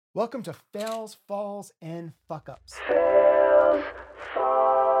Welcome to Fails, Falls, and Fuck-Ups. Fails,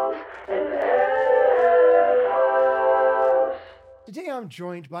 falls, and F-ups. Today I'm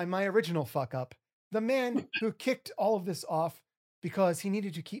joined by my original fuck-up, the man who kicked all of this off because he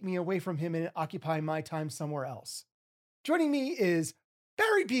needed to keep me away from him and occupy my time somewhere else. Joining me is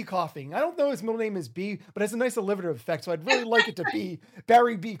Barry B. Coffing. I don't know his middle name is B, but it has a nice alliterative effect, so I'd really like it to be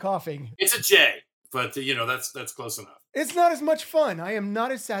Barry B. Coughing. It's a J, but that's close enough. It's not as much fun. I am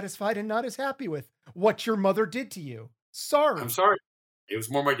not as satisfied and not as happy with what your mother did to you. Sorry. I'm sorry. It was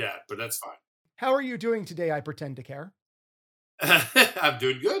more my dad, but that's fine. How are you doing today, I pretend to care? I'm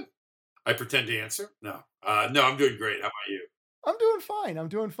doing good. I pretend to answer. No, I'm doing great. How about you? I'm doing fine. I'm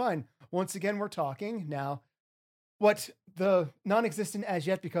doing fine. Once again, we're talking now. What the non-existent as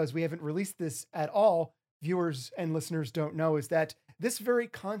yet, because we haven't released this at all, viewers and listeners don't know, is that this very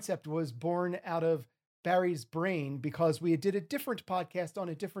concept was born out of Barry's brain because we did a different podcast on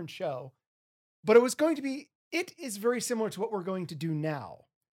a different show. But it is very similar to what we're going to do now.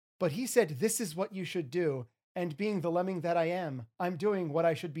 But he said, this is what you should do. And being the lemming that I am, I'm doing what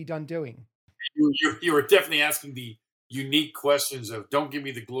I should be done doing. You were definitely asking the unique questions of don't give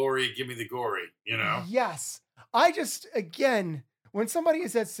me the glory, give me the gory, Yes. I just, again, when somebody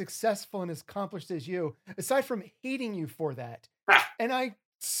is as successful and as accomplished as you, aside from hating you for that, and I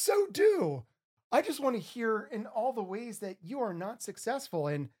so do, I just want to hear in all the ways that you are not successful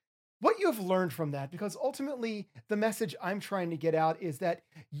and what you have learned from that, because ultimately the message I'm trying to get out is that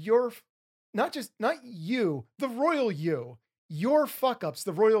you're not you, the royal you, your fuck-ups,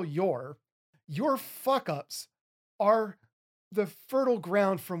 the royal your fuck-ups are the fertile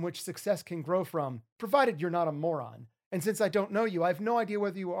ground from which success can grow from, provided you're not a moron. And since I don't know you, I have no idea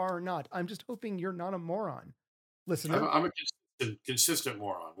whether you are or not. I'm just hoping you're not a moron, listener. I'm a consistent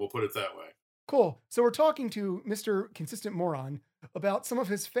moron. We'll put it that way. Cool. So we're talking to Mr. Consistent Moron about some of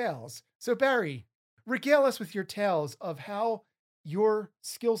his fails. So Barry, regale us with your tales of how your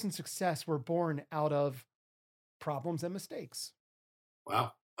skills and success were born out of problems and mistakes.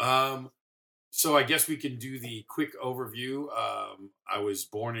 Wow. So I guess we can do the quick overview. I was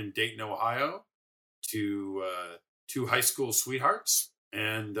born in Dayton, Ohio, to two high school sweethearts,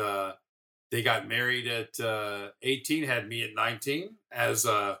 and they got married at 18, had me at 19, as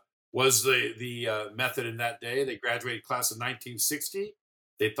was the method in that day. They graduated class of 1960.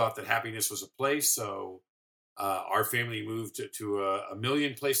 They thought that happiness was a place, so our family moved to a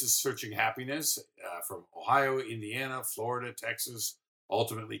million places searching happiness, from Ohio, Indiana, Florida, Texas,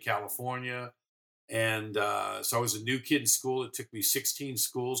 ultimately California. And so I was a new kid in school. It took me 16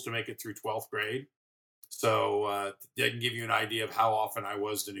 schools to make it through 12th grade. So that can give you an idea of how often I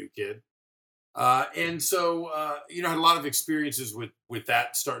was the new kid. And so, I had a lot of experiences with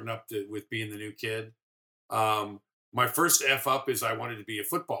that, starting up with being the new kid. My first F up is I wanted to be a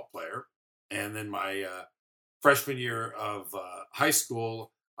football player. And then my freshman year of high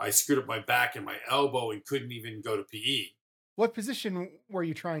school, I screwed up my back and my elbow and couldn't even go to PE. What position were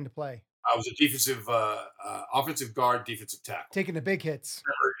you trying to play? I was a defensive, offensive guard, defensive tackle. Taking the big hits.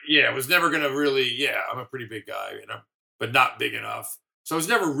 I was never going to really, I'm a pretty big guy, but not big enough. So I was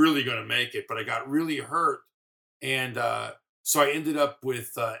never really going to make it, but I got really hurt. And so I ended up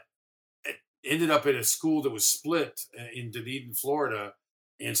at a school that was split in Dunedin, Florida.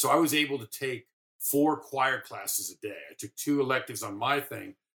 And so I was able to take 4 choir classes a day. I took 2 electives on my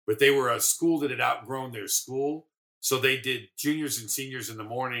thing, but they were a school that had outgrown their school. So they did juniors and seniors in the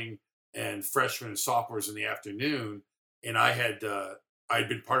morning and freshmen and sophomores in the afternoon. And I'd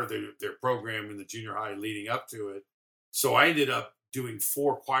been part of their program in the junior high leading up to it. So I ended up doing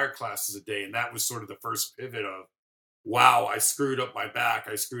 4 choir classes a day. And that was sort of the first pivot of, wow, I screwed up my back.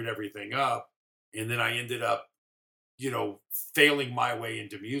 I screwed everything up. And then I ended up, failing my way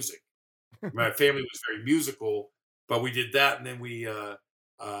into music. My family was very musical, but we did that. And then we, as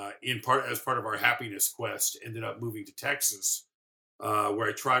part of our happiness quest, ended up moving to Texas, where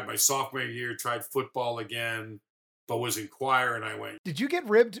I tried my sophomore year, tried football again, but was in choir. And I went, did you get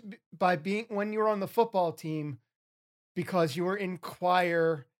ribbed by when you were on the football team because you were in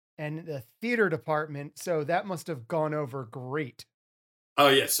choir and the theater department? So that must have gone over great. Oh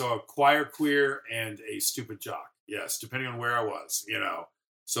yeah. So a choir queer and a stupid jock. Yes. Depending on where I was,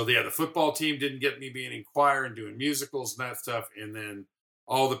 So the football team didn't get me being in choir and doing musicals and that stuff. And then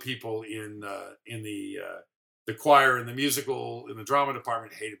all the people in the choir and the musical and the drama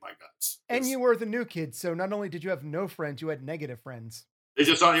department hated my guts. And you were the new kid, so not only did you have no friends, you had negative friends. They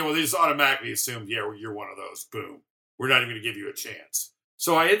just automatically assumed, you're one of those. Boom. We're not even going to give you a chance.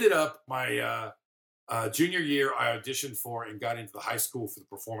 So I ended up my junior year. I auditioned for and got into the high school for the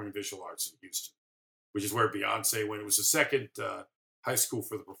Performing and Visual Arts in Houston, which is where Beyonce went. It was the second high school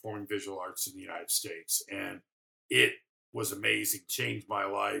for the performing visual arts in the United States, and it was amazing. Changed my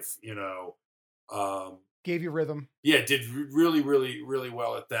life. Gave you rhythm. Yeah, did really, really, really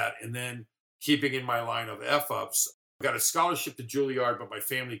well at that. And then keeping in my line of F ups, got a scholarship to Juilliard, but my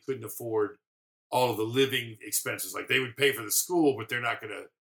family couldn't afford all of the living expenses. Like they would pay for the school, but they're not going to.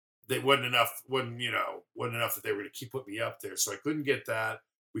 They wasn't enough. Wasn't enough that they were going to keep putting me up there. So I couldn't get that.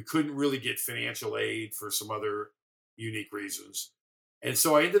 We couldn't really get financial aid for some other unique reasons, and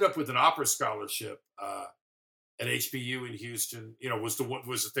so I ended up with an opera scholarship at HBU in Houston. Was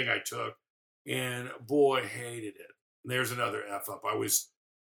the thing I took, and boy, hated it. And there's another F up. I was,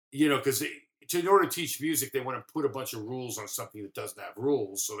 because in order to teach music, they want to put a bunch of rules on something that doesn't have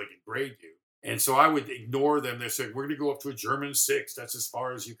rules so they can grade you. And so I would ignore them. They said, we're going to go up to a German 6. That's as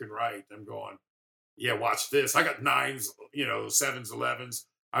far as you can write. I'm going, yeah, watch this. I got 9s, 7s, 11s.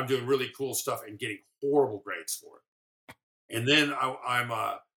 I'm doing really cool stuff and getting horrible grades for it. And then I'm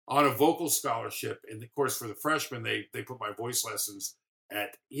on a vocal scholarship. And of course, for the freshmen, they put my voice lessons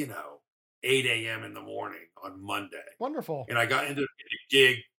at, 8 a.m. in the morning on Monday. Wonderful. And I got into a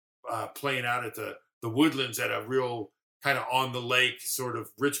gig playing out at the Woodlands at a real kind of on the lake sort of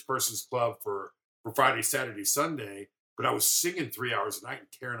rich person's club for Friday, Saturday, Sunday. But I was singing 3 hours a night and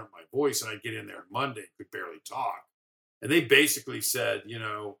tearing up my voice. And I'd get in there on Monday and could barely talk. And they basically said,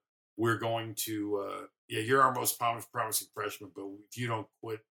 we're going to, you're our most promising freshman, but if you don't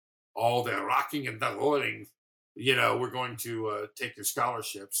quit all the rocking and the rolling, we're going to take your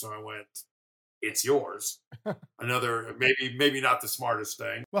scholarship. So I went, it's yours. Another, maybe not the smartest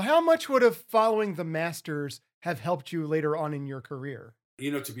thing. Well, how much would have following the Masters have helped you later on in your career?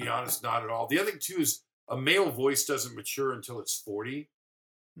 To be honest, not at all. The other thing too is a male voice doesn't mature until it's 40.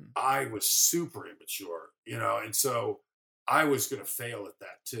 I was super immature, and so I was going to fail at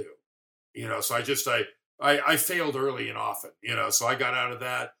that too, so I failed early and often, so I got out of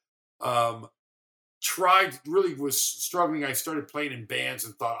that. Really was struggling. I started playing in bands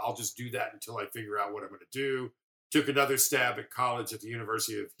and thought I'll just do that until I figure out what I'm going to do. Took another stab at college at the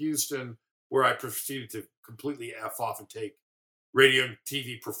University of Houston, where I proceeded to completely F off and take radio and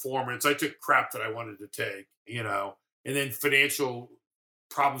TV performance. I took crap that I wanted to take, and then financial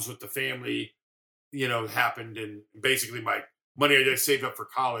problems with the family, happened. And basically my money I saved up for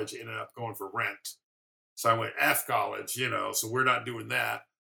college ended up going for rent. So I went F college, so we're not doing that.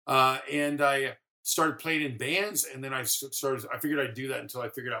 And I started playing in bands. And then I figured I'd do that until I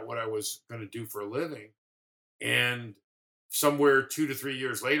figured out what I was going to do for a living. And somewhere 2 to 3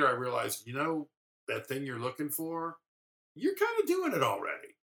 years later, I realized, that thing you're looking for, you're kind of doing it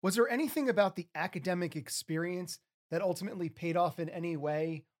already. Was there anything about the academic experience that ultimately paid off in any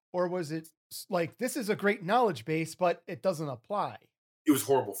way? Or was it like, this is a great knowledge base, but it doesn't apply? It was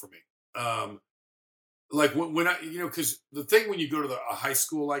horrible for me. Like when I, because the thing when you go to a high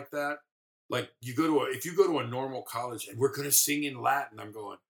school like that, like if you go to a normal college and we're going to sing in Latin, I'm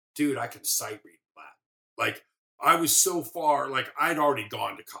going, dude, I can sight read Latin. Like I was so far, like I'd already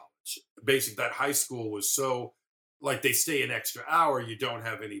gone to college. Basically that high school was so, like they stay an extra hour, you don't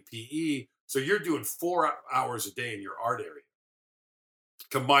have any PE. So you're doing 4 hours a day in your art area.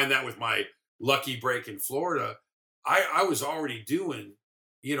 Combine that with my lucky break in Florida. I was already doing,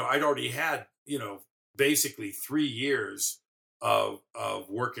 I'd already had, basically 3 years of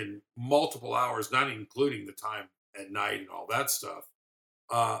working multiple hours, not including the time at night and all that stuff.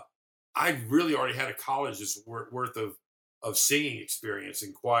 I really already had a college's worth of singing experience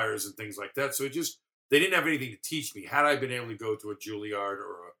in choirs and things like that. So they didn't have anything to teach me. Had I been able to go to a Juilliard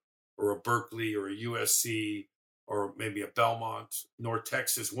or a Berkeley or a USC or maybe a Belmont, North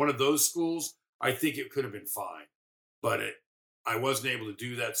Texas, one of those schools, I think it could have been fine. But I wasn't able to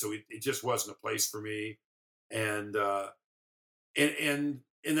do that, so it just wasn't a place for me. And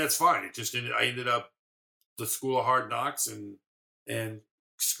that's fine. I ended up the School of Hard Knocks and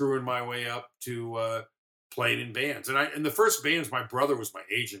screwing my way up to playing in bands. And the first bands, my brother was my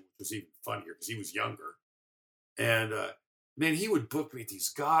agent, which was even funnier because he was younger. And man, he would book me at these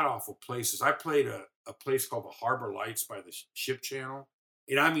god awful places. I played a place called the Harbor Lights by the Ship Channel,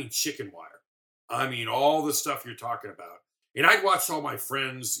 and I mean chicken wire. I mean all the stuff you're talking about. And I'd watch all my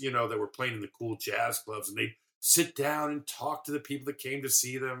friends, that were playing in the cool jazz clubs, and they'd sit down and talk to the people that came to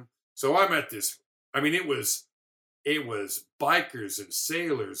see them. So I'm at this. I mean, it was bikers and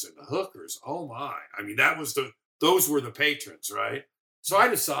sailors and hookers. Oh my! I mean, those were the patrons, right? So I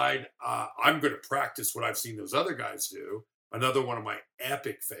decide I'm going to practice what I've seen those other guys do. Another one of my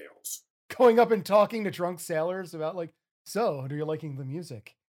epic fails. Going up and talking to drunk sailors about so are you liking the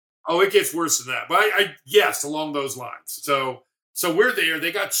music? Oh, it gets worse than that. But yes, along those lines. So we're there.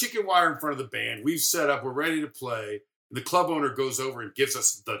 They got chicken wire in front of the band. We've set up. We're ready to play. And the club owner goes over and gives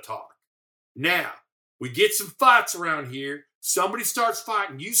us the talk. Now, we get some fights around here. Somebody starts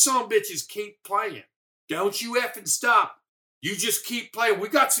fighting. You son of bitches keep playing. Don't you effing stop. You just keep playing. We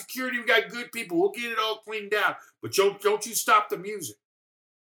got security. We got good people. We'll get it all cleaned out. But don't you stop the music.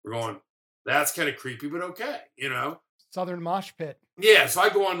 We're going, that's kind of creepy, but okay, you know. Southern mosh pit. Yeah, so I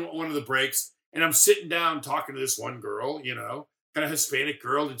go on one of the breaks, and I'm sitting down talking to this one girl, you know, kind of Hispanic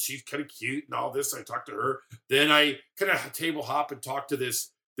girl, and she's kind of cute and all this. I talk to her. Then I kind of table hop and talk to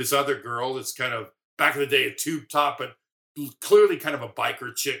this other girl that's kind of back in the day a tube top, but clearly kind of a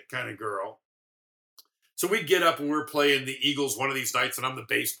biker chick kind of girl. So we get up and we're playing the Eagles one of these nights, and I'm the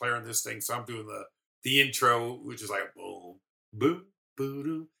bass player in this thing. So I'm doing the intro, which is like boom, boom, boom,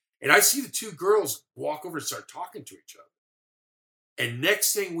 boom. And I see the two girls walk over and start talking to each other. And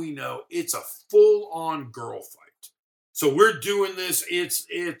next thing we know, it's a full-on girl fight. So we're doing this. It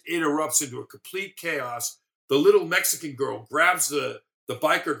erupts into a complete chaos. The little Mexican girl grabs the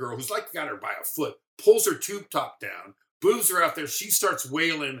biker girl, who's like got her by a foot, pulls her tube top down, boobs her out there. She starts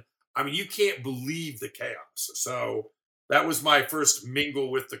wailing. I mean, you can't believe the chaos. So that was my first mingle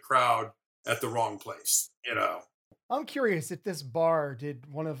with the crowd at the wrong place, you know. I'm curious, at this bar, did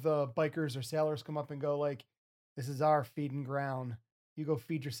one of the bikers or sailors come up and go like, this is our feeding ground. You go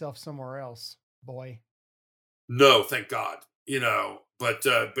feed yourself somewhere else, boy. No, thank God, you know, but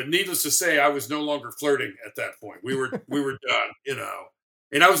needless to say, I was no longer flirting at that point. We were done, you know.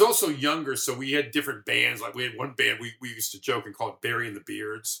 And I was also younger, so we had different bands. Like we had one band we used to joke and call it Burying the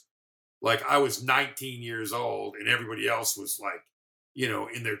Beards. Like I was 19 years old and everybody else was like, you know,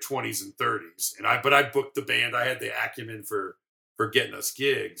 in their 20s and 30s. And I booked the band. I had the acumen for getting us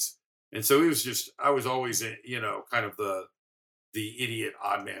gigs. And so it was just, I was always, you know, kind of the idiot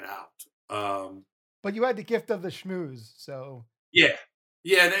odd man out. But you had the gift of the schmooze, so. Yeah.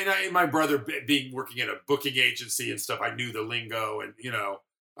 Yeah. And my brother being working at a booking agency and stuff, I knew the lingo and, you know,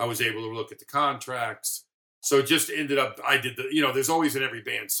 I was able to look at the contracts. So it just ended up, I did you know, there's always in every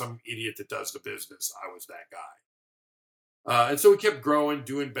band some idiot that does the business. I was that guy. And so we kept growing,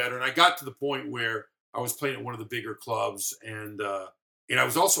 doing better. And I got to the point where I was playing at one of the bigger clubs and I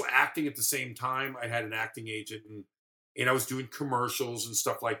was also acting at the same time. I had an acting agent and I was doing commercials and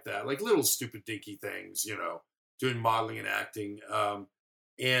stuff like that, like little stupid dinky things, you know, doing modeling and acting.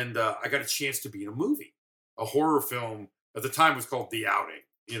 And I got a chance to be in a movie, a horror film. At the time it was called The Outing.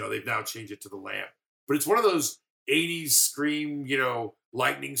 You know, they've now changed it to The Lamp. But it's one of those 80s Scream, you know,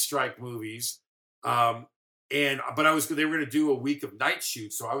 lightning strike movies. But they were going to do a week of night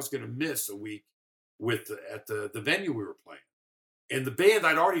shoots, so I was going to miss a week at the venue we were playing. And the band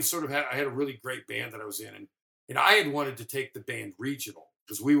I'd already sort of I had a really great band that I was in, and I had wanted to take the band regional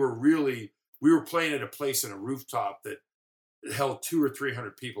because we were playing at a place in a rooftop that held 200 or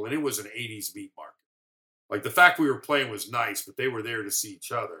 300 people, and it was an 80s meat market. Like the fact we were playing was nice, but they were there to see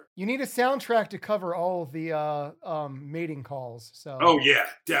each other. You need a soundtrack to cover all of the mating calls. So. Oh yeah,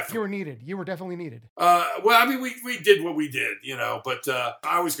 definitely. You were needed. You were definitely needed. Well, I mean, we did what we did, you know. But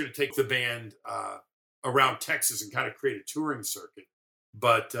I was going to take the band around Texas and kind of create a touring circuit.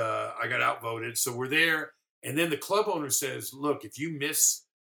 But I got outvoted, so we're there. And then the club owner says, "Look, if you miss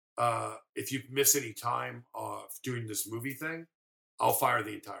any time doing this movie thing, I'll fire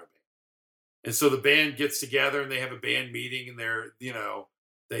the entire band." And so the band gets together and they have a band meeting and they're, you know,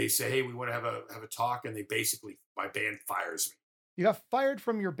 they say, "Hey, we want to have a talk." And my band fires me. You got fired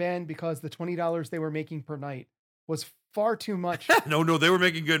from your band because the $20 they were making per night was far too much. No, they were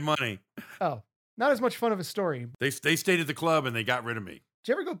making good money. Oh, not as much fun of a story. They stayed at the club and they got rid of me.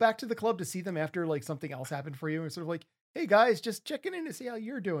 Did you ever go back to the club to see them after like something else happened for you? And sort of like, hey guys, just checking in to see how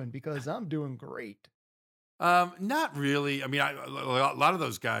you're doing because I'm doing great. Not really. I mean, a lot of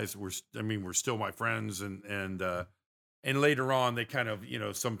those guys were still my friends and later on they kind of, you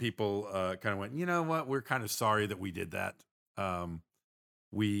know, some people kind of went, you know what, we're kind of sorry that we did that.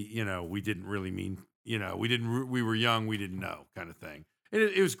 We didn't really mean, you know, we were young, we didn't know kind of thing. And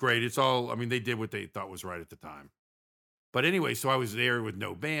it was great. It's all, I mean, they did what they thought was right at the time. But anyway, so I was there with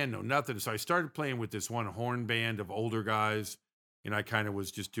no band, no nothing. So I started playing with this one horn band of older guys and I kind of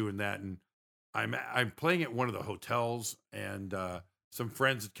was just doing that. And I'm playing at one of the hotels and some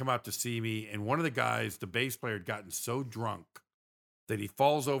friends had come out to see me. And one of the guys, the bass player, had gotten so drunk that he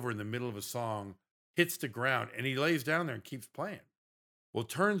falls over in the middle of a song, hits the ground, and he lays down there and keeps playing. Well, it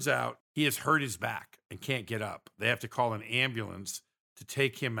turns out he has hurt his back and can't get up. They have to call an ambulance to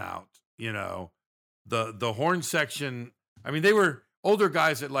take him out. You know, the horn section, I mean, they were older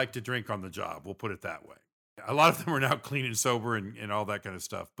guys that like to drink on the job. We'll put it that way. A lot of them are now clean and sober and all that kind of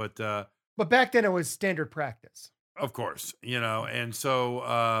stuff. But back then it was standard practice. Of course, you know, and so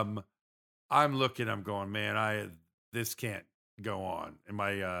I'm going, man, this can't go on. And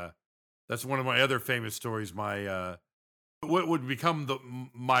that's one of my other famous stories. What would become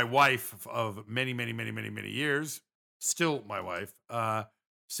my wife of many, many, many, many, many years, still my wife,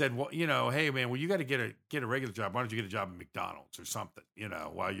 said, well, hey man, well, you got to get a regular job. Why don't you get a job at McDonald's or something,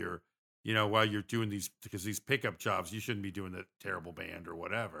 while you're doing because these pickup jobs, you shouldn't be doing the terrible band or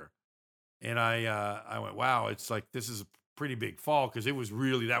whatever. And I went, wow, it's like, this is a pretty big fall. Cause that was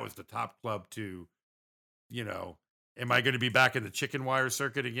the top club to, am I going to be back in the chicken wire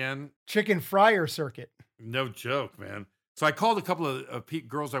circuit again? Chicken fryer circuit. No joke, man. So I called a couple of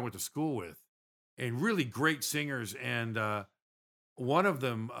girls I went to school with, and really great singers. And one of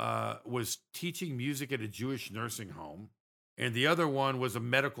them was teaching music at a Jewish nursing home, and the other one was a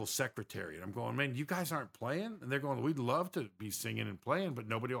medical secretary. And I'm going, man, you guys aren't playing? And they're going, we'd love to be singing and playing, but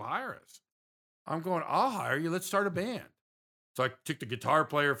nobody will hire us. I'm going, I'll hire you. Let's start a band. So I took the guitar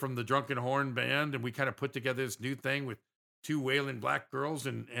player from the Drunken Horn band, and we kind of put together this new thing with two wailing black girls,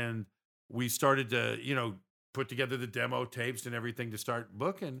 and we started to, put together the demo tapes and everything to start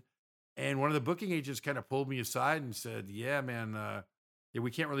booking. And one of the booking agents kind of pulled me aside and said, yeah, man, we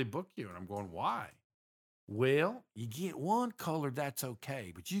can't really book you. And I'm going, why? Well, you get one colored, that's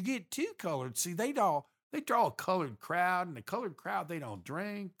okay. But you get two colored. See, they draw a colored crowd, and the colored crowd, they don't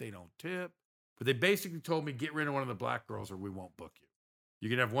drink, they don't tip. But they basically told me, get rid of one of the black girls or we won't book you. You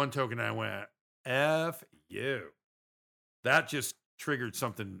can have one token. And I went, F you. That just triggered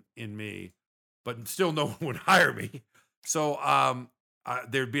something in me, but still no one would hire me. So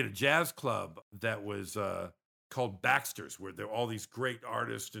there'd be a jazz club that was called Baxter's, where there were all these great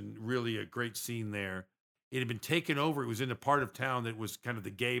artists and really a great scene there. It had been taken over. It was in a part of town that was kind of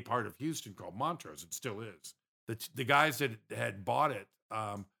the gay part of Houston called Montrose. It still is. The guys that had bought it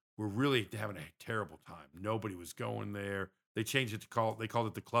were really having a terrible time. Nobody was going there. They changed it they called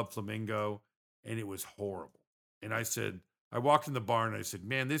it the Club Flamingo, and it was horrible. And I walked in the bar and I said,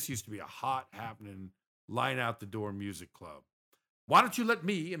 man, this used to be a hot happening, line out the door music club. Why don't you let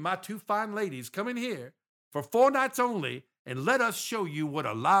me and my two fine ladies come in here for 4 nights only and let us show you what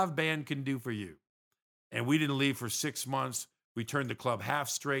a live band can do for you? And we didn't leave for 6 months. We turned the club half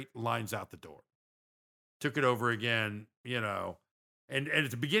straight, lines out the door. Took it over again, And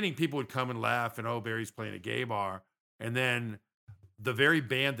at the beginning, people would come and laugh and, oh, Barry's playing a gay bar. And then the very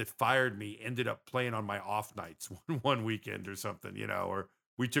band that fired me ended up playing on my off nights one weekend or something, or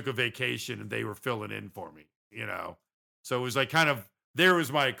we took a vacation and they were filling in for me, So it was like there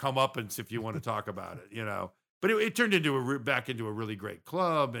was my comeuppance, if you want to talk about it, But it turned back into a really great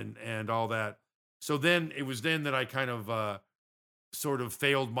club and all that. So then it was then that I kind of sort of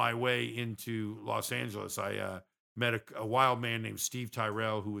failed my way into Los Angeles. I met a wild man named Steve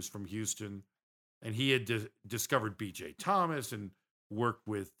Tyrell, who was from Houston, and he had discovered B.J. Thomas and worked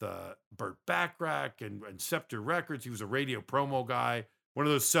with Burt Bacharach and Scepter Records. He was a radio promo guy, one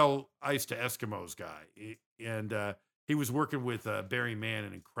of those sell ice to Eskimos guy. And he was working with Barry Mann,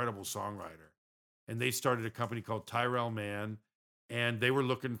 an incredible songwriter. And they started a company called Tyrell Mann, and they were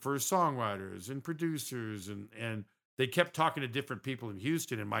looking for songwriters and producers. And they kept talking to different people in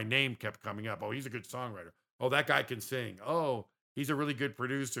Houston, and my name kept coming up. Oh, he's a good songwriter. Oh, that guy can sing. Oh, he's a really good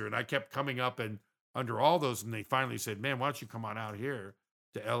producer. And I kept coming up and under all those, and they finally said, man, why don't you come on out here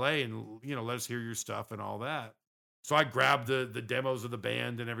to LA and, let us hear your stuff and all that. So I grabbed the demos of the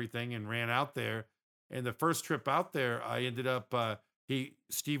band and everything and ran out there. And the first trip out there, I ended up,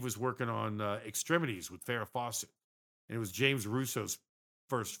 Steve was working on Extremities with Farrah Fawcett. And it was James Russo's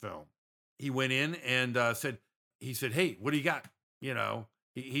first film. He went in and said, hey, what do you got?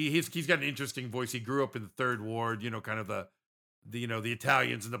 He's got an interesting voice. He grew up in the Third Ward, kind of the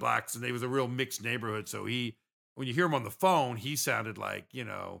Italians and the blacks, and it was a real mixed neighborhood. So when you hear him on the phone, he sounded like,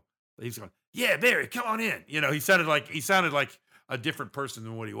 he's going, yeah, Barry, come on in. He sounded like a different person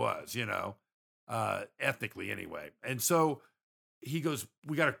than what he was, ethnically anyway. And so he goes,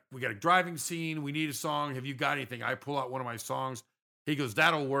 we got a driving scene. We need a song. Have you got anything? I pull out one of my songs. He goes,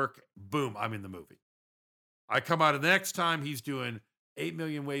 that'll work. Boom, I'm in the movie. I come out, and the next time he's doing 8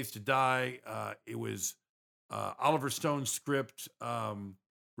 Million Ways to Die. It was Oliver Stone's script,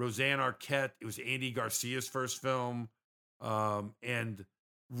 Roseanne Arquette. It was Andy Garcia's first film, and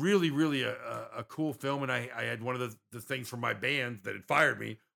really, really a cool film. And I had one of the things from my band that had fired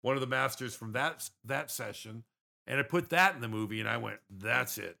me, one of the masters from that session, and I put that in the movie. And I went,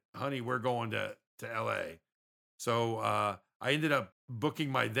 that's it, honey, we're going to LA. So I ended up booking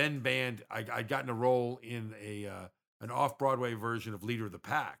my then band. I'd gotten a role in an off-Broadway version of Leader of the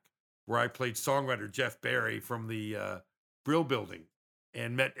Pack, where I played songwriter Jeff Barry from the Brill Building,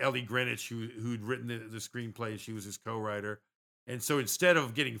 and met Ellie Greenwich, who'd written the screenplay. She was his co-writer. And so instead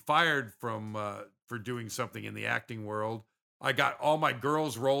of getting fired for doing something in the acting world, I got all my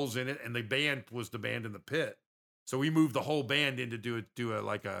girls' roles in it, and the band was the band in the pit. So we moved the whole band in to do a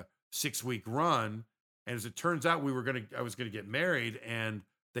like a 6 week run. And as it turns out, I was gonna get married, and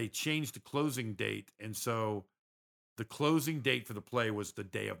they changed the closing date, and so the closing date for the play was the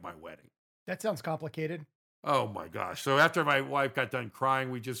day of my wedding. That sounds complicated. Oh my gosh! So after my wife got done crying,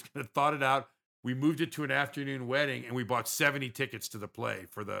 we just thought it out. We moved it to an afternoon wedding, and we bought 70 tickets to the play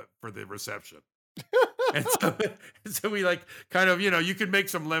for the reception. And so, so we like kind of, you could make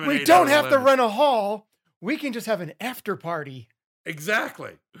some lemonade. We out don't of have to lemons. rent a hall. We can just have an after party.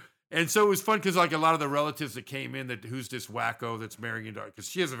 Exactly. And so it was fun because like a lot of the relatives that came in, that who's this wacko that's marrying into, because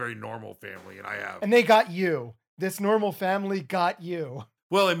she has a very normal family and I have. And they got you. This normal family got you.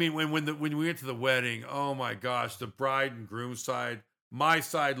 Well, I mean, when we went to the wedding, oh my gosh, the bride and groom side, my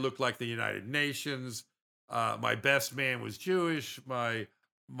side looked like the United Nations. My best man was Jewish. My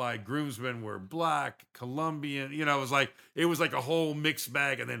groomsmen were Black, Colombian. It was like a whole mixed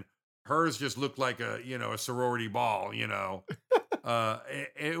bag, and then hers just looked like a sorority ball. It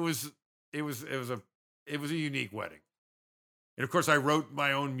was a unique wedding, and of course, I wrote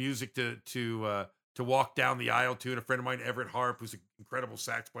my own music to walk down the aisle to. And a friend of mine, Everett Harp, who's an incredible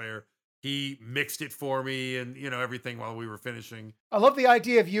sax player, he mixed it for me and everything while we were finishing. I love the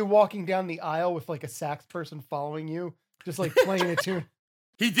idea of you walking down the aisle with like a sax person following you, just like playing a tune.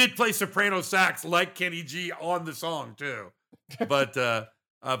 He did play soprano sax like Kenny G on the song too, but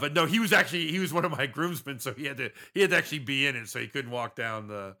no, he was one of my groomsmen, so he had to actually be in it, so he couldn't walk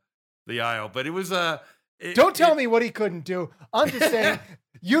down the aisle. But it was Don't tell me what he couldn't do. I'm just saying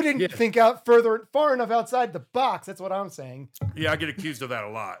you didn't think out far enough outside the box. That's what I'm saying. Yeah, I get accused of that a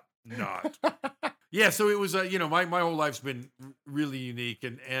lot. Not. Yeah, so it was my whole life's been really unique,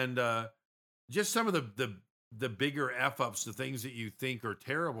 and just some of the bigger f ups, the things that you think are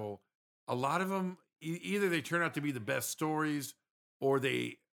terrible, a lot of them either they turn out to be the best stories, or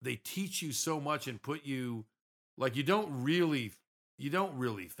they teach you so much and put you like you don't really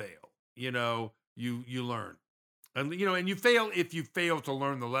fail. You learn, and and you fail if you fail to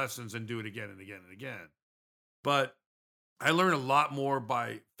learn the lessons and do it again and again and again. But I learn a lot more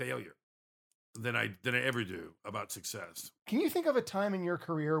by failure than I ever do about success. Can you think of a time in your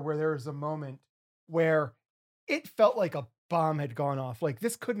career where there was a moment where it felt like a bomb had gone off? Like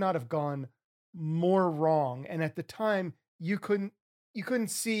this could not have gone more wrong. And at the time you couldn't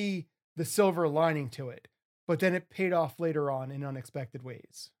see the silver lining to it, but then it paid off later on in unexpected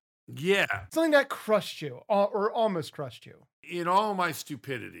ways. Yeah. Something that crushed you or almost crushed you. In all my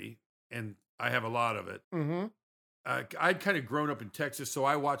stupidity, and I have a lot of it, Mm-hmm. I'd kind of grown up in Texas, so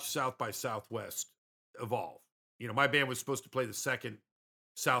I watched South by Southwest evolve. My band was supposed to play the second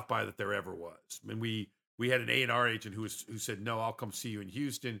South by that there ever was. And we had an A&R agent who said, "No, I'll come see you in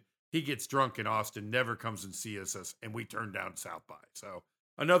Houston." He gets drunk in Austin, never comes and sees us, and we turned down South by. So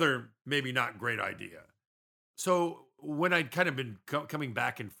another maybe not great idea. So when I'd kind of been coming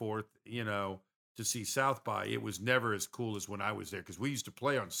back and forth, to see South by, it was never as cool as when I was there, because we used to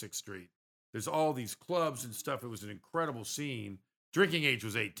play on 6th Street. There's all these clubs and stuff. It was an incredible scene. Drinking age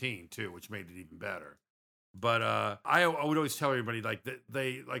was 18 too, which made it even better. But I would always tell everybody like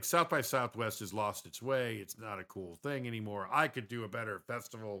they like South by Southwest has lost its way. It's not a cool thing anymore. I could do a better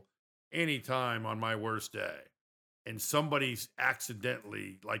festival anytime on my worst day. And somebody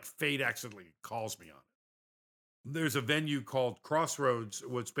accidentally, like fate accidentally calls me on it. There's a venue called Crossroads,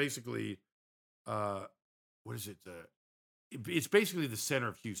 which basically, what is it? It's basically the center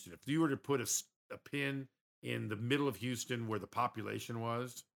of Houston. If you were to put a pin in the middle of Houston where the population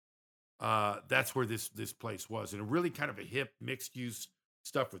was, that's where this place was. And a really kind of a hip mixed use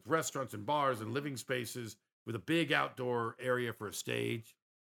stuff with restaurants and bars and living spaces with a big outdoor area for a stage,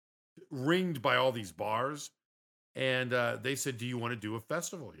 ringed by all these bars. And they said, "Do you want to do a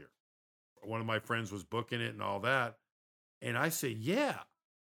festival here?" One of my friends was booking it and all that. And I say, "Yeah,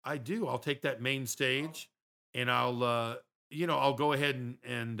 I do. I'll take that main stage and I'll go ahead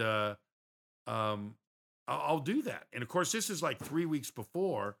and I'll do that." And of course, this is like 3 weeks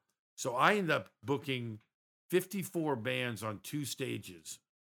before. So I end up booking 54 bands on 2 stages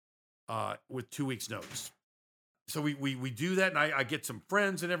with 2 weeks notice. So we do that, and I get some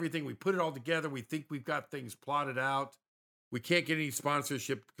friends and everything. We put it all together. We think we've got things plotted out. We can't get any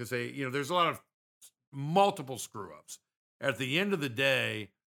sponsorship because there's a lot of multiple screw ups. At the end of the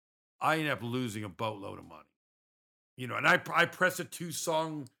day, I end up losing a boatload of money. And I press a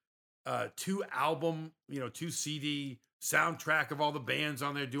 2-song, 2-album, 2-CD soundtrack of all the bands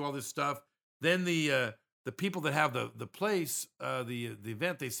on there, do all this stuff. Then the people that have the place, the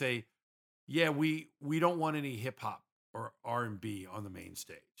event, they say, "Yeah, we don't want any hip hop or R&B on the main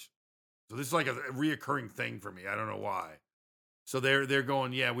stage. So this is like a reoccurring thing for me. I don't know why. So they're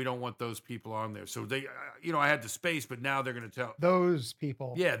going, yeah, we don't want those people on there. So they, I had the space, but now they're going to tell Those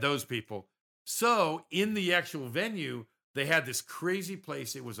people. yeah, those people. So in the actual venue, they had this crazy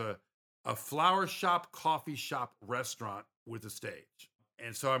place. It was a flower shop, coffee shop, restaurant with a stage.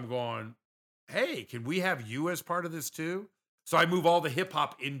 And so I'm going, hey, can we have you as part of this too? So I move all the hip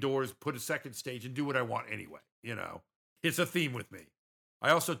hop indoors, put a second stage, and do what I want anyway. It's a theme with me.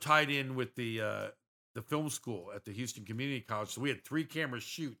 I also tied in with the film school at the Houston Community College. So we had 3 cameras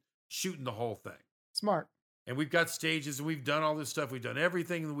shooting the whole thing. Smart. And we've got stages and we've done all this stuff. We've done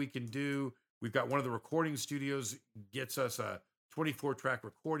everything that we can do. We've got one of the recording studios gets us a 24-track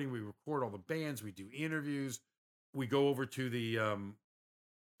recording. We record all the bands. We do interviews. We go over to the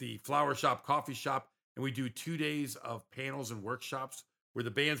flower shop, coffee shop, and we do 2 days of panels and workshops where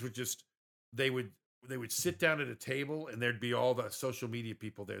the bands would they would sit down at a table and there'd be all the social media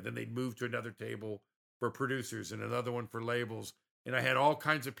people there. Then they'd move to another table for producers and another one for labels. And I had all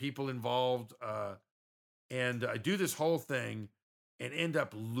kinds of people involved. And I do this whole thing and end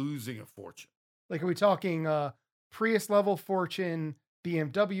up losing a fortune. Like, are we talking Prius level fortune,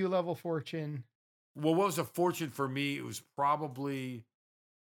 BMW level fortune? Well, what was a fortune for me? It was probably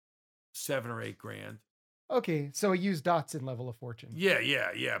 7 or 8 grand. Okay, so a used Datsun level of fortune.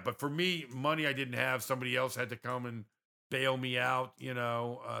 Yeah. But for me, money I didn't have. Somebody else had to come and bail me out.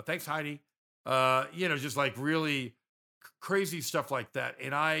 Thanks, Heidi. Just like really crazy stuff like that.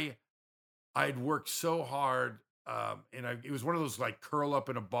 And I'd worked so hard, and it was one of those like curl up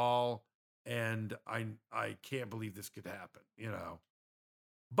in a ball, and I can't believe this could happen,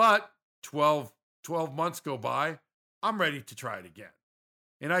 But 12 months go by, I'm ready to try it again.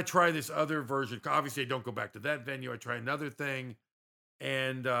 And I try this other version. Obviously, I don't go back to that venue. I try another thing,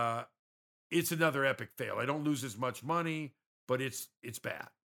 and it's another epic fail. I don't lose as much money, but it's bad.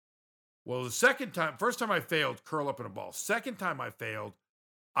 Well, first time I failed, curl up in a ball. Second time I failed,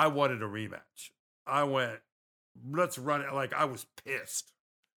 I wanted a rematch. I went, let's run it. Like, I was pissed.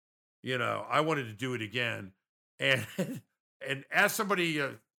 I wanted to do it again. And and as somebody,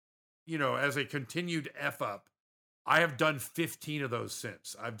 as a continued F up, I have done 15 of those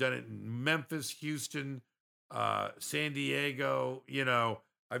since. I've done it in Memphis, Houston, San Diego.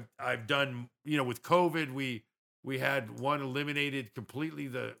 I've done, with COVID, we had one eliminated completely,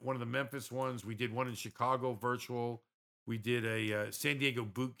 one of the Memphis ones. We did one in Chicago virtual. We did a San Diego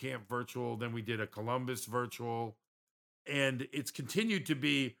boot camp virtual. Then we did a Columbus virtual. And it's continued to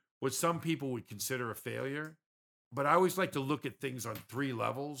be what some people would consider a failure. But I always like to look at things on 3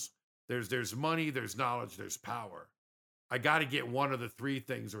 levels. There's money, there's knowledge, there's power. I got to get one of the 3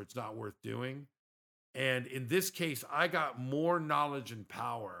 things or it's not worth doing. And in this case, I got more knowledge and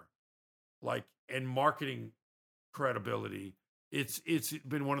power, and marketing credibility. It's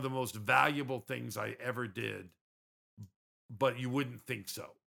been one of the most valuable things I ever did. But you wouldn't think so.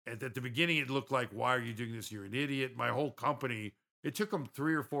 At the beginning, it looked like, why are you doing this? You're an idiot. My whole company, it took them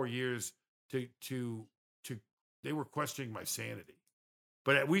 3 or 4 years to they were questioning my sanity.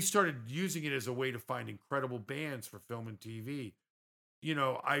 But we started using it as a way to find incredible bands for film and TV.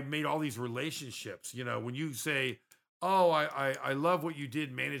 I made all these relationships. When you say, oh, I love what you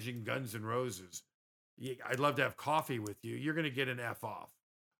did managing Guns N' Roses. I'd love to have coffee with you. You're going to get an F off.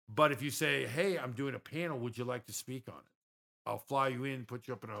 But if you say, hey, I'm doing a panel, would you like to speak on it? I'll fly you in, put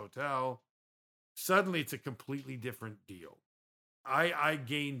you up in a hotel. Suddenly, it's a completely different deal. I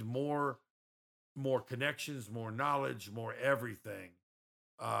gained more connections, more knowledge, more everything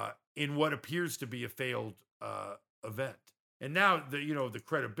in what appears to be a failed event. And now the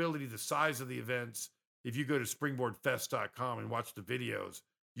credibility, the size of the events. If you go to springboardfest.com and watch the videos,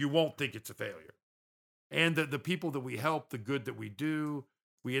 you won't think it's a failure. And the people that we help, the good that we do.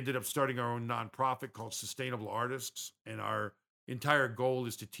 We ended up starting our own nonprofit called Sustainable Artists, and our entire goal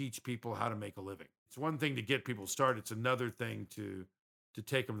is to teach people how to make a living. It's one thing to get people started; it's another thing to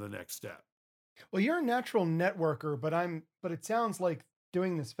take them to the next step. Well, you're a natural networker, but it sounds like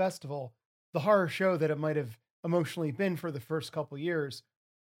doing this festival, the horror show that it might have emotionally been for the first couple of years,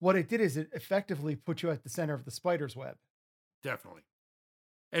 what it did is it effectively put you at the center of the spider's web. Definitely,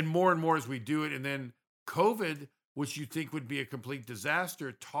 and more as we do it, and then COVID, which you think would be a complete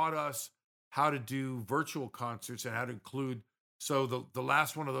disaster, taught us how to do virtual concerts and how to include. So the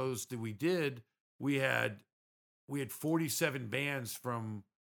last one of those that we did, we had 47 bands from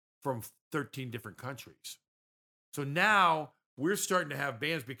 13 different countries. So now we're starting to have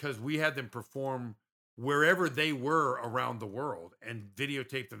bands because we had them perform wherever they were around the world and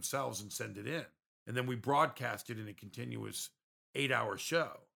videotape themselves and send it in. And then we broadcast it in a continuous 8-hour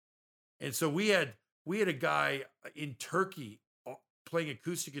show. And so we had We had a guy in Turkey playing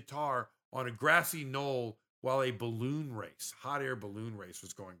acoustic guitar on a grassy knoll while a balloon race, hot air balloon race,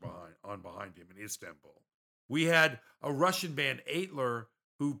 was going behind him in Istanbul. We had a Russian band, Aitler,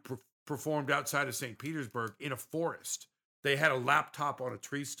 who performed outside of St. Petersburg in a forest. They had a laptop on a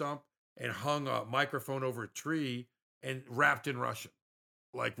tree stump and hung a microphone over a tree and rapped in Russian.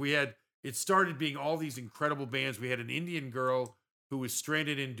 Like it started being all these incredible bands. We had an Indian girl who was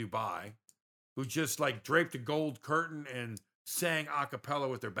stranded in Dubai, who just like draped a gold curtain and sang a cappella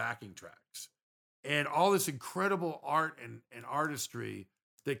with their backing tracks. And all this incredible art and artistry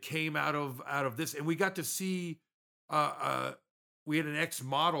that came out of this. And we got to see, we had an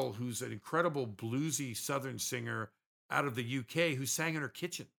ex-model who's an incredible bluesy Southern singer out of the UK who sang in her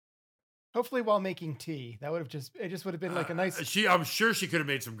kitchen. Hopefully while making tea. That would have it just would have been like a nice. I'm sure she could have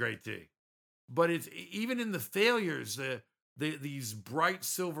made some great tea. But it's even in the failures, these bright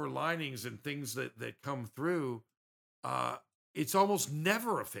silver linings and things that come through, it's almost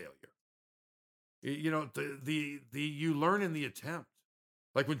never a failure. You know, you learn in the attempt.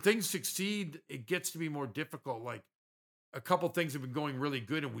 Like when things succeed, it gets to be more difficult. Like a couple things have been going really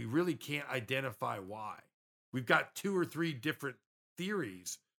good and we really can't identify why. We've got 2 or 3 different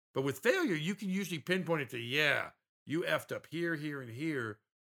theories, but with failure, you can usually pinpoint it to, you effed up here, here, and here.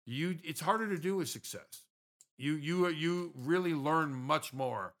 It's harder to do with success. You really learn much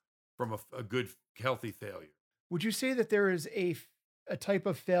more from a good, healthy failure. Would you say that there is a type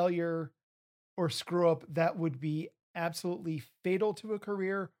of failure or screw up that would be absolutely fatal to a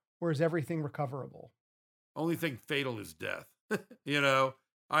career, or is everything recoverable? Only thing fatal is death. You know,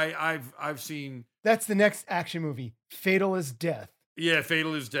 I've seen. That's the next action movie. Fatal is death. Yeah,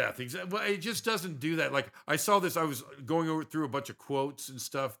 fatal is death. Well, it just doesn't do that. Like I saw this, I was going through a bunch of quotes and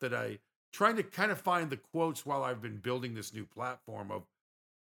stuff trying to kind of find the quotes while I've been building this new platform of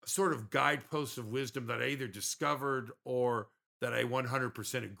sort of guideposts of wisdom that I either discovered or that I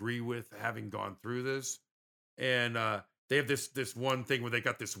 100% agree with, having gone through this. And they have this one thing where they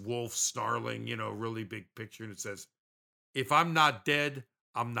got this wolf snarling, really big picture, and it says, "If I'm not dead,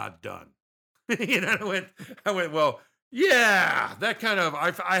 I'm not done." I went, well, yeah, that kind of.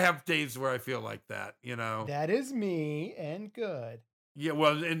 I have days where I feel like that, That is me, and good. Yeah,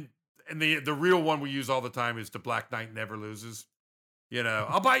 well, and the real one we use all the time is "The Black Knight never loses."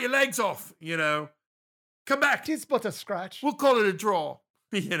 I'll bite your legs off. Come back. Tis but a scratch. We'll call it a draw.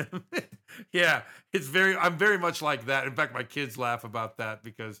 Yeah, I'm very much like that. In fact, my kids laugh about that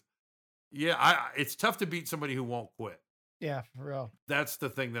because, it's tough to beat somebody who won't quit. Yeah, for real. That's the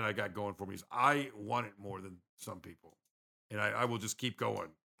thing that I got going for me is I want it more than some people, and I will just keep going.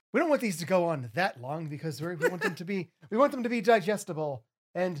 We don't want these to go on that long because we want them to be digestible,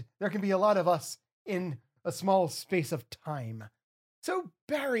 and there can be a lot of us in a small space of time. So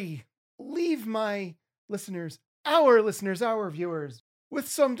Barry, leave my listeners, our viewers, with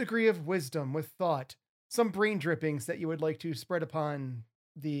some degree of wisdom, with thought, some brain drippings that you would like to spread upon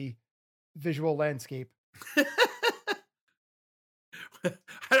the visual landscape.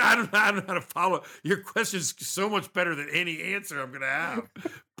 I don't know how to follow. Your question is so much better than any answer I'm going to have.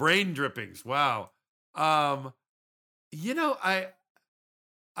 Brain drippings. Wow. I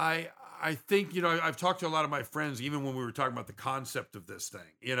think, I've talked to a lot of my friends, even when we were talking about the concept of this thing,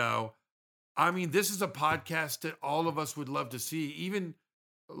 this is a podcast that all of us would love to see. Even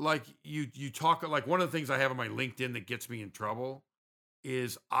like you talk, like one of the things I have on my LinkedIn that gets me in trouble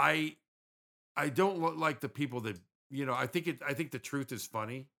is I don't look like the people that, I think the truth is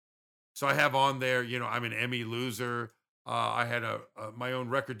funny. So I have on there, I'm an Emmy loser. I had my own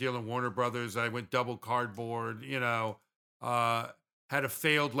record deal in Warner Brothers. I went double cardboard, had a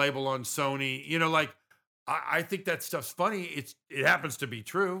failed label on Sony, I think that stuff's funny. It happens to be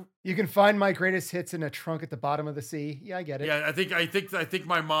true. You can find my greatest hits in a trunk at the bottom of the sea. Yeah, I get it. Yeah, I think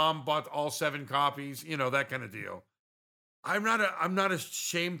my mom bought all 7 copies, that kind of deal. I'm not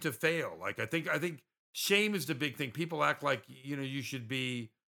ashamed to fail. Like I think shame is the big thing. People act like, you should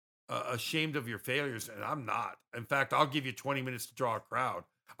be ashamed of your failures, and I'm not. In fact, I'll give you 20 minutes to draw a crowd.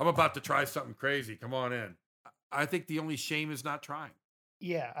 I'm about to try something crazy. Come on in. I think the only shame is not trying.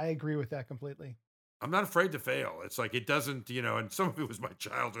 Yeah, I agree with that completely. I'm not afraid to fail. It's like, it doesn't, and some of it was my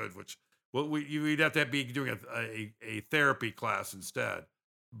childhood, which, well, we'd have to be doing a therapy class instead.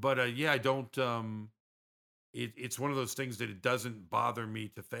 But I don't, it's one of those things that it doesn't bother me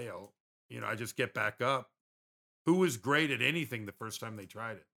to fail. I just get back up. Who was great at anything the first time they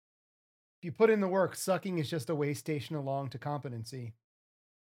tried it? If you put in the work, sucking is just a way station along to competency.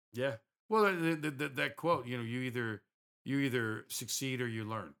 Yeah. Well, that quote, you either succeed or you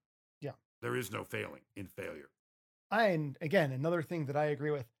learn. Yeah. There is no failing in failure. And again, another thing that I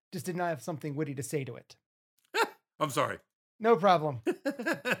agree with, Just did not have something witty to say to it. I'm sorry. No problem.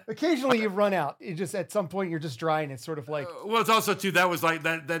 Occasionally you run out. You just, at some point, you're just dry, and it's sort of like, Well, it's also too, that was like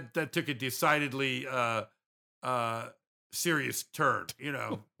that took a decidedly serious turn, you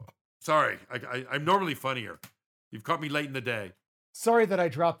know. Sorry. I'm normally funnier. You've caught me late in the day. sorry that I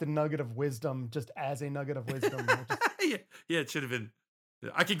dropped a nugget of wisdom just as a nugget of wisdom. Yeah, it should have been.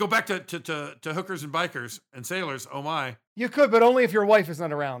 I could go back to hookers and bikers and sailors. Oh my. You could, but only if your wife is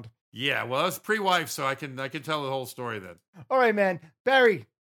not around. Yeah, well, it's pre-wife, so I can tell the whole story then. All right, man. Barry,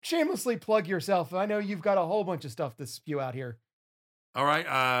 shamelessly plug yourself. I know you've got a whole bunch of stuff to spew out here. All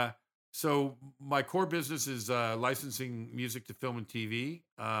right. So my core business is licensing music to film and TV.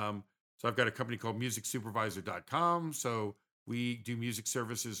 So I've got a company called musicsupervisor.com. So we do music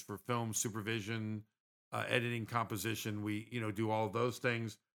services for film supervision, editing, composition. We, do all of those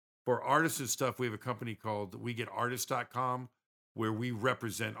things. For artists and stuff, we have a company called wegetartist.com where we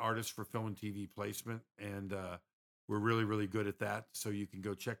represent artists for film and TV placement. And we're really, really good at that. So you can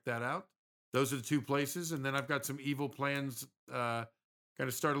go check that out. Those are the two places. And then I've got some evil plans, got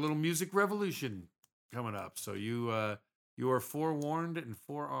to start a little music revolution coming up. So you are forewarned and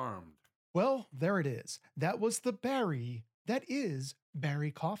forearmed. Well, there it is. That was the Barry that is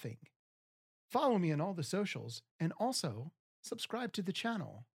Barry Coffing. Follow me on all the socials and also subscribe to the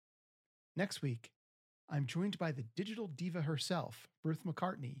channel. Next week, I'm joined by the digital diva herself, Ruth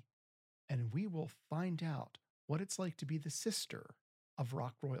McCartney, and we will find out what it's like to be the sister of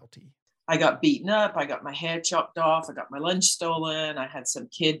rock royalty. I got beaten up. I got my hair chopped off. I got my lunch stolen. I had some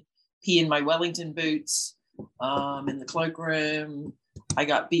kid pee in my Wellington boots in the cloakroom. I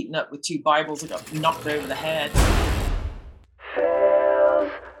got beaten up with 2 Bibles. I got knocked over the head.